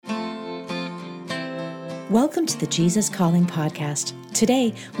Welcome to the Jesus Calling podcast.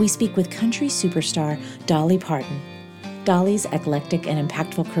 Today, we speak with country superstar Dolly Parton. Dolly's eclectic and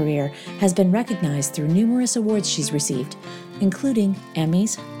impactful career has been recognized through numerous awards she's received, including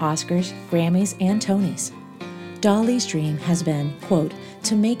Emmys, Oscars, Grammys, and Tonys. Dolly's dream has been, quote,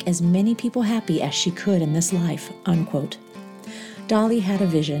 to make as many people happy as she could in this life, unquote. Dolly had a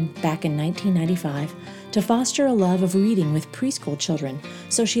vision back in 1995 to foster a love of reading with preschool children,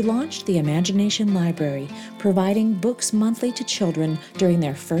 so she launched the Imagination Library, providing books monthly to children during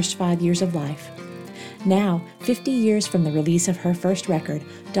their first 5 years of life. Now, 50 years from the release of her first record,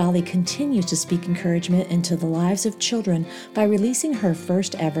 Dolly continues to speak encouragement into the lives of children by releasing her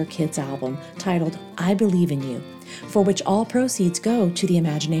first ever kids album titled I Believe in You, for which all proceeds go to the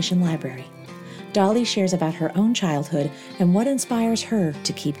Imagination Library. Dolly shares about her own childhood and what inspires her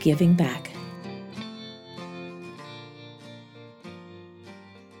to keep giving back.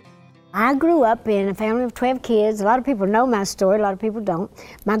 I grew up in a family of 12 kids. A lot of people know my story, a lot of people don't.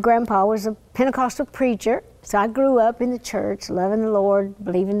 My grandpa was a Pentecostal preacher, so I grew up in the church, loving the Lord,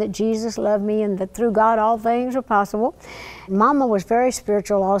 believing that Jesus loved me and that through God all things are possible. Mama was very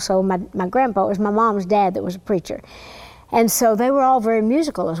spiritual also. My grandpa was my mom's dad that was a preacher. And so they were all very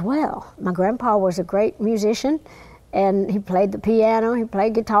musical as well. My grandpa was a great musician, and he played the piano, he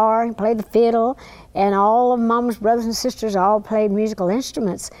played guitar, he played the fiddle, and all of Mama's brothers and sisters all played musical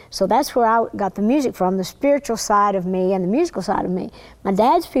instruments. So that's where I got the music from, the spiritual side of me and the musical side of me. My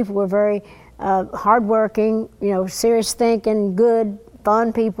dad's people were very hardworking, serious thinking, good,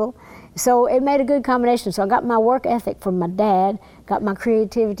 fun people. So it made a good combination. So I got my work ethic from my dad, got my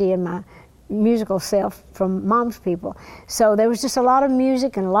creativity and my musical self from Mom's people. So there was just a lot of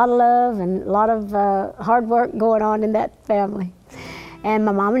music and a lot of love and a lot of hard work going on in that family. And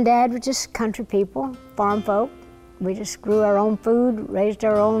my mom and dad were just country people, farm folk. We just grew our own food, raised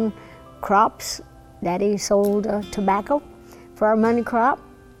our own crops. Daddy sold tobacco for our money crop.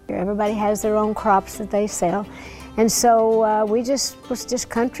 Everybody has their own crops that they sell. And so we was just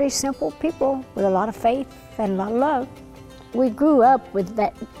country, simple people with a lot of faith and a lot of love. We grew up with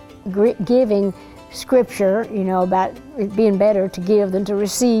that giving scripture, about it being better to give than to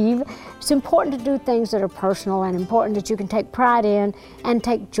receive. It's important to do things that are personal and important that you can take pride in and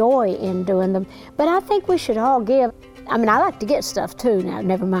take joy in doing them. But I think we should all give. I like to get stuff too now,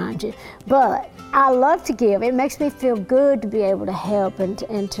 never mind you. But I love to give. It makes me feel good to be able to help and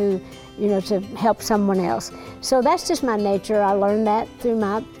to help someone else. So that's just my nature. I learned that through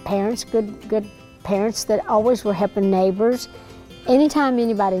my parents, good parents that always were helping neighbors. Anytime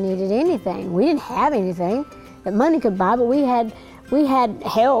anybody needed anything, we didn't have anything that money could buy, but we had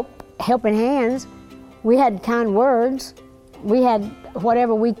helping hands, we had kind words, we had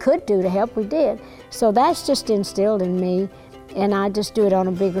whatever we could do to help, we did. So that's just instilled in me, and I just do it on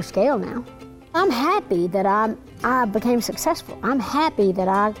a bigger scale now. I'm happy that I became successful. I'm happy that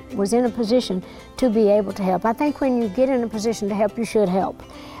I was in a position to be able to help. I think when you get in a position to help, you should help.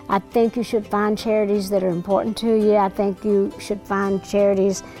 I think you should find charities that are important to you. I think you should find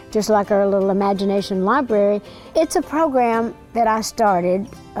charities just like our little Imagination Library. It's a program that I started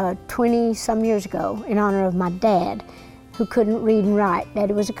 20-some years ago in honor of my dad, who couldn't read and write.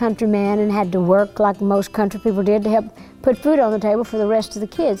 Daddy was a countryman and had to work like most country people did to help put food on the table for the rest of the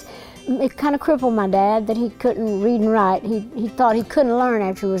kids. It kind of crippled my dad that he couldn't read and write. He thought he couldn't learn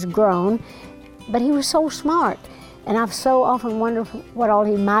after he was grown, but he was so smart. And I've so often wondered what all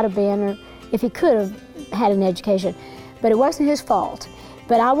he might have been, or if he could have had an education. But it wasn't his fault.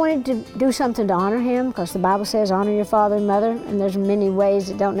 But I wanted to do something to honor him, because the Bible says honor your father and mother, and there's many ways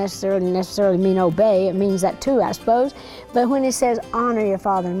that don't necessarily mean obey. It means that too, I suppose. But when it says honor your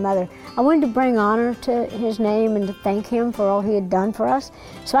father and mother, I wanted to bring honor to his name and to thank him for all he had done for us.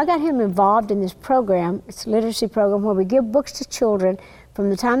 So I got him involved in this program. It's a literacy program where we give books to children from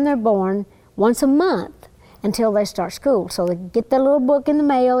the time they're born once a month until they start school. So they get their little book in the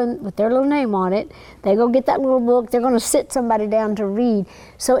mail and with their little name on it. They go get that little book. They're going to sit somebody down to read.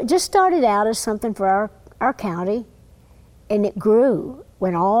 So it just started out as something for our county, and it grew.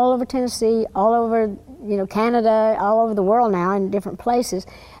 Went all over Tennessee, all over Canada, all over the world now in different places.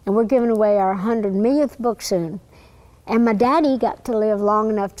 And we're giving away our 100 millionth book soon. And my daddy got to live long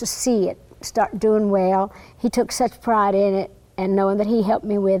enough to see it start doing well. He took such pride in it and knowing that he helped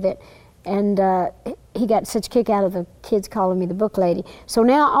me with it. And he got such a kick out of the kids calling me the book lady. So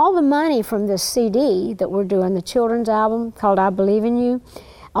now all the money from this CD that we're doing, the children's album called I Believe in You,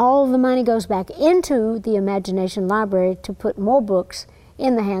 all the money goes back into the Imagination Library to put more books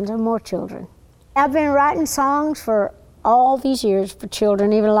in the hands of more children. I've been writing songs for all these years for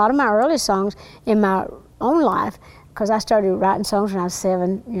children, even a lot of my early songs in my own life, because I started writing songs when I was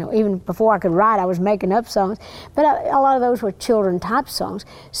 7. Even before I could write, I was making up songs. But a lot of those were children-type songs.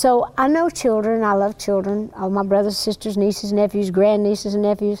 So I know children. I love children. All my brothers, sisters, nieces, nephews, grandnieces, and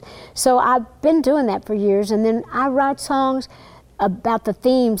nephews. So I've been doing that for years. And then I write songs about the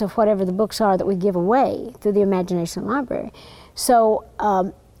themes of whatever the books are that we give away through the Imagination Library. So,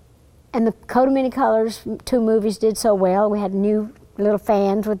 and the Coat of Many Colors 2 movies did so well. We had new little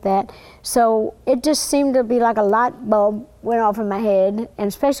fans with that. So it just seemed to be like a light bulb went off in my head, and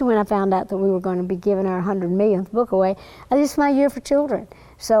especially when I found out that we were going to be giving our 100 millionth book away. This is my year for children.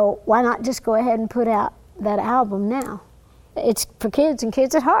 So why not just go ahead and put out that album now? It's for kids and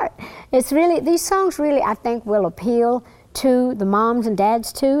kids at heart. It's really, these songs really, I think, will appeal to the moms and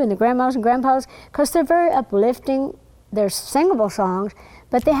dads too, and the grandmas and grandpas, because they're very uplifting. They're singable songs,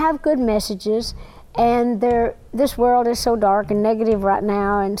 but they have good messages, and this world is so dark and negative right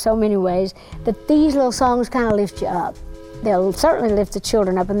now in so many ways that these little songs kind of lift you up. They'll certainly lift the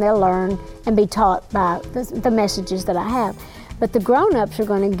children up, and they'll learn and be taught by the messages that I have. But the grown-ups are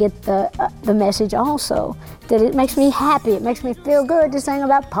going to get the message also, that it makes me happy, it makes me feel good to sing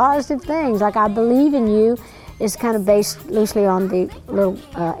about positive things, like I Believe in You is kind of based loosely on the little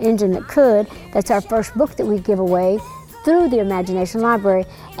engine that could. That's our first book that we give away through the Imagination Library,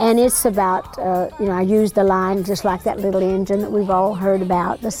 and it's about, I use the line just like that little engine that we've all heard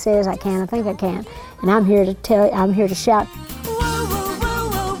about that says, I can, I think I can, and I'm here to shout. Whoa, whoa, whoa,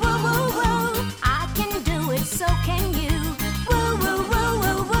 whoa, whoa, whoa, whoa, I can do it, so can you. Whoa, whoa, whoa,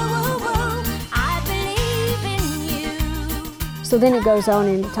 whoa, whoa, whoa, whoa, I believe in you. So then it goes on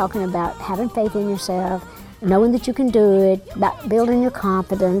into talking about having faith in yourself, knowing that you can do it, about building your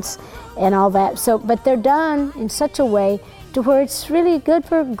confidence and all that. So, but they're done in such a way to where it's really good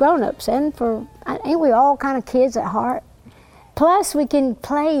for grown-ups and ain't we all kind of kids at heart? Plus we can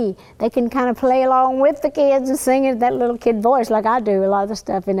play, they can kind of play along with the kids and sing in that little kid voice like I do, a lot of the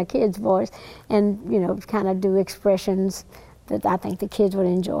stuff in a kid's voice, and kind of do expressions that I think the kids would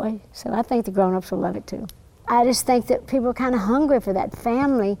enjoy. So I think the grown-ups will love it too. I just think that people are kind of hungry for that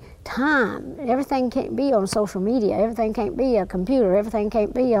family time. Everything can't be on social media. Everything can't be a computer. Everything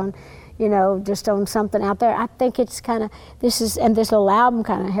can't be on, just on something out there. I think it's kind of, this little album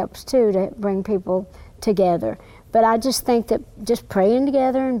kind of helps too to bring people together. But I just think that just praying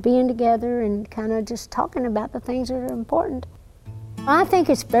together and being together and kind of just talking about the things that are important. I think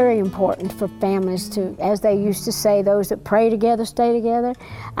it's very important for families to, as they used to say, those that pray together stay together.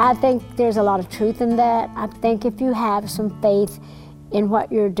 I think there's a lot of truth in that. I think if you have some faith in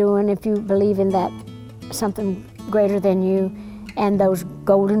what you're doing, if you believe in that something greater than you and those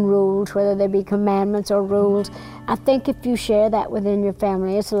golden rules, whether they be commandments or rules, I think if you share that within your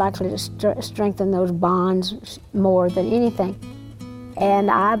family, it's likely to strengthen those bonds more than anything.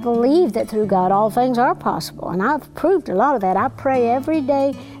 And I believe that through God all things are possible, and I've proved a lot of that. I pray every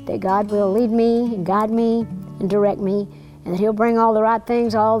day that God will lead me and guide me and direct me, and that He'll bring all the right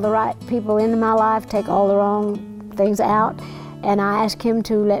things, all the right people into my life, take all the wrong things out. And I ask Him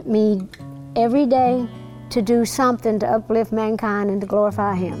to let me every day to do something to uplift mankind and to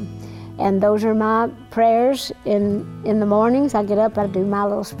glorify Him. And those are my prayers in the mornings. I get up, I do my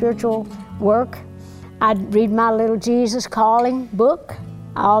little spiritual work. I read my little Jesus Calling book,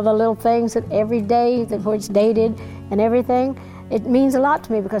 all the little things that every day, that where it's dated and everything. It means a lot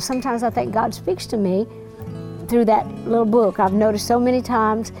to me because sometimes I think God speaks to me through that little book. I've noticed so many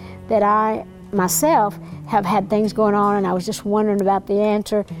times that I myself have had things going on and I was just wondering about the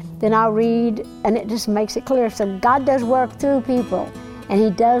answer. Then I'll read and it just makes it clear. So God does work through people, and He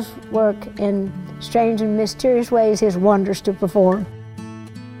does work in strange and mysterious ways, His wonders to perform.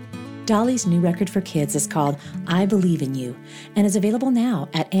 Dolly's new record for kids is called I Believe in You and is available now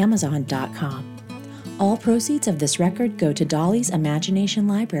at Amazon.com. All proceeds of this record go to Dolly's Imagination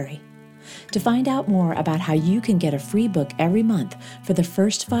Library. To find out more about how you can get a free book every month for the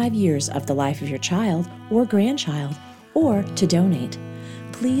first 5 years of the life of your child or grandchild, or to donate,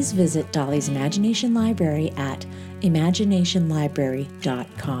 please visit Dolly's Imagination Library at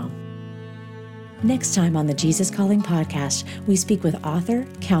imaginationlibrary.com. Next time on the Jesus Calling podcast, we speak with author,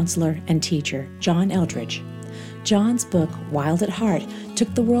 counselor, and teacher John Eldredge. John's book, Wild at Heart,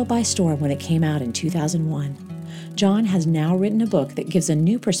 took the world by storm when it came out in 2001. John has now written a book that gives a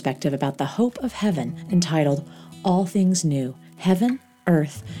new perspective about the hope of heaven, entitled All Things New, Heaven,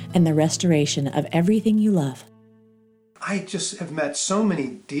 Earth, and the Restoration of Everything You Love. I just have met so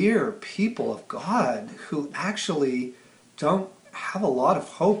many dear people of God who actually don't have a lot of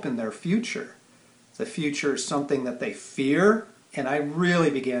hope in their future. The future is something that they fear, and I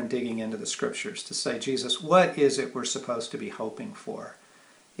really began digging into the scriptures to say, Jesus, what is it we're supposed to be hoping for?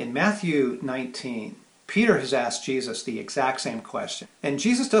 In Matthew 19, Peter has asked Jesus the exact same question. And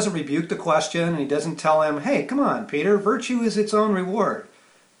Jesus doesn't rebuke the question, and he doesn't tell him, hey, come on, Peter, virtue is its own reward.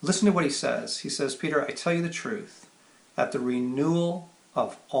 Listen to what he says. He says, Peter, I tell you the truth, at the renewal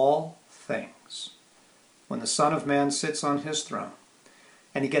of all things, when the Son of Man sits on his throne,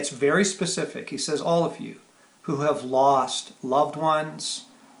 and he gets very specific. He says, all of you who have lost loved ones,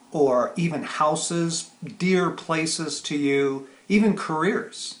 or even houses, dear places to you, even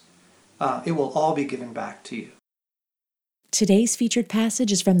careers, it will all be given back to you. Today's featured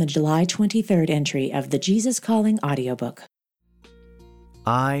passage is from the July 23rd entry of the Jesus Calling audiobook.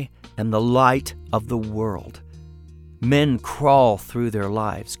 I am the light of the world. Men crawl through their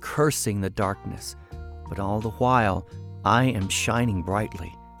lives, cursing the darkness, but all the while I am shining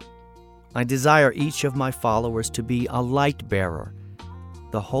brightly. I desire each of my followers to be a light bearer.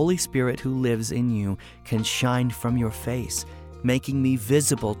 The Holy Spirit who lives in you can shine from your face, making me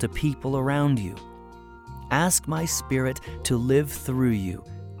visible to people around you. Ask my Spirit to live through you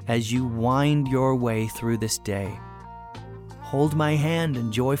as you wind your way through this day. Hold my hand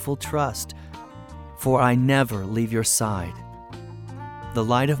in joyful trust, for I never leave your side. The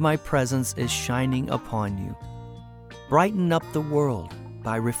light of my presence is shining upon you. Brighten up the world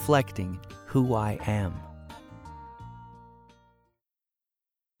by reflecting who I am.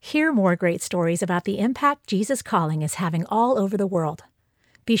 Hear more great stories about the impact Jesus Calling is having all over the world.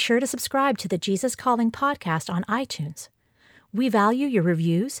 Be sure to subscribe to the Jesus Calling podcast on iTunes. We value your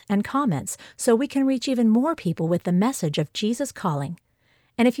reviews and comments so we can reach even more people with the message of Jesus Calling.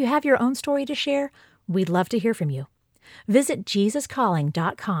 And if you have your own story to share, we'd love to hear from you. Visit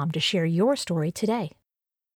JesusCalling.com to share your story today.